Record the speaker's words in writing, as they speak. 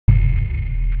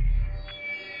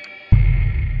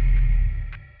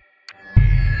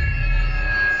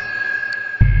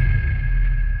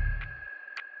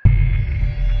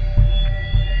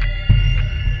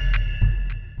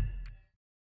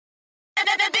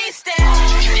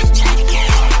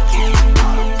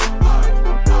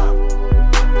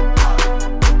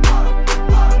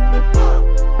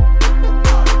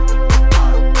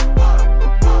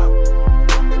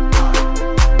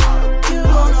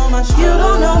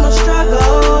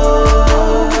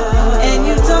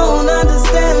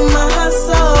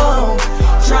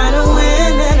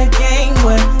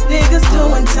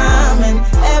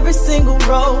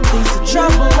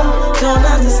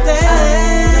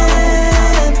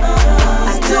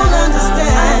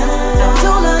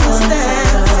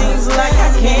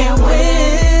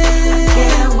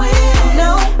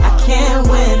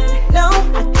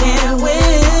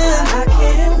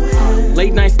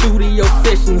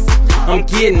I'm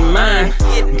getting mine.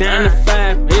 9 to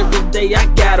 5, every day I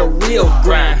got a real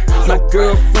grind. My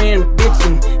girlfriend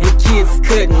bitching and kids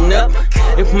cutting up.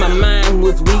 If my mind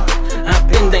was weak, I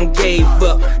been done gave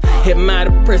up. Had my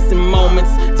depressing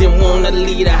moments, didn't wanna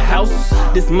leave the house.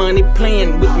 This money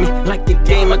playing with me like a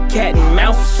game of cat and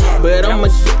mouse. But I'ma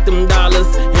ship them dollars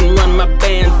and run my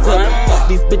bands up.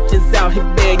 These bitches out here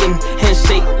begging,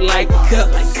 handshake like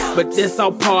cups. But that's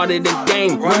all part of the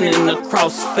game, running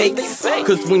across fakes.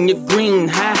 Cause when you're green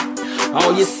high,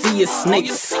 all you see is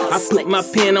snakes. I put my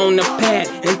pen on the pad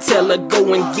and tell her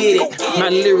go and get it. My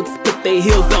lyrics put their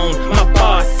heels on, my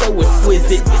bars so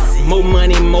exquisite. More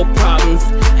money, more problems,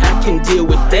 I can deal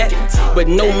with that. But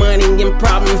no money and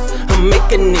problems, I'll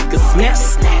make a nigga snap.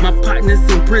 My partner's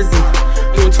in prison,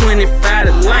 doing 25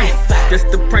 to life. That's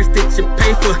the price that you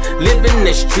pay for living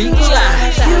the street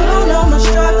life. You don't know my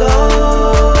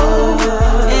struggle,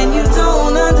 and you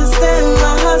don't understand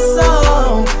my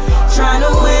hustle. Trying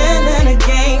to win in a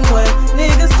game where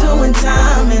niggas doing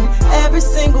time, and every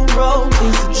single road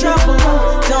leads to trouble.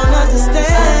 Don't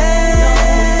understand.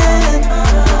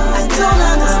 I don't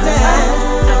understand.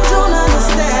 I don't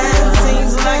understand.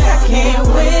 Seems like I can't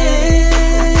win.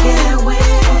 I can't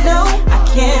win. No, I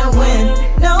can't win.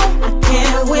 No, I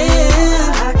can't win.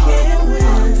 I can't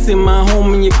win. Send my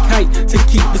homie a kite to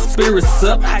keep the spirits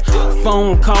up.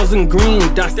 Phone calls and green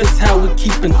dots, that's how we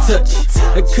keep in touch.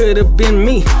 It could've been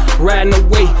me riding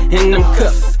away in them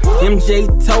cuffs. MJ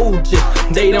told you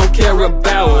they don't care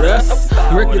about us.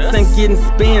 Records ain't getting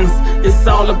spins, it's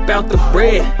all about the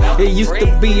bread. It used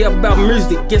to be about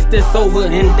music, guess that's over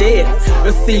and dead.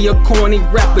 Let's see your corny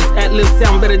rappers Atlas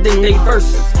sound better than they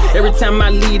verses. Every time I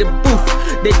leave the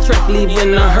booth, they track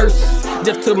leaving a hearse.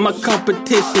 Just to my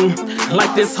competition,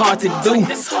 like this hard to do.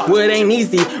 Well, it ain't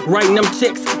easy writing them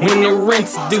checks when the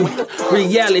rent's due.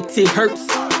 Reality hurts,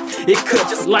 it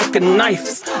cuts like a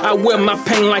knife. I wear my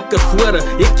pain like a sweater,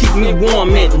 it keeps me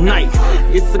warm at night.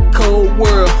 It's a cold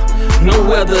world, no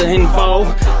weather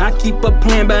involved. I keep a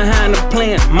plan behind a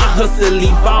plan, my hustle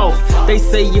evolves. They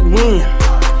say you win,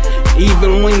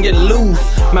 even when you lose.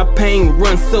 My pain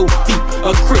runs so deep,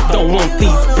 a crip don't want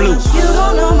these blues. You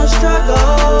don't know my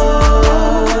struggle.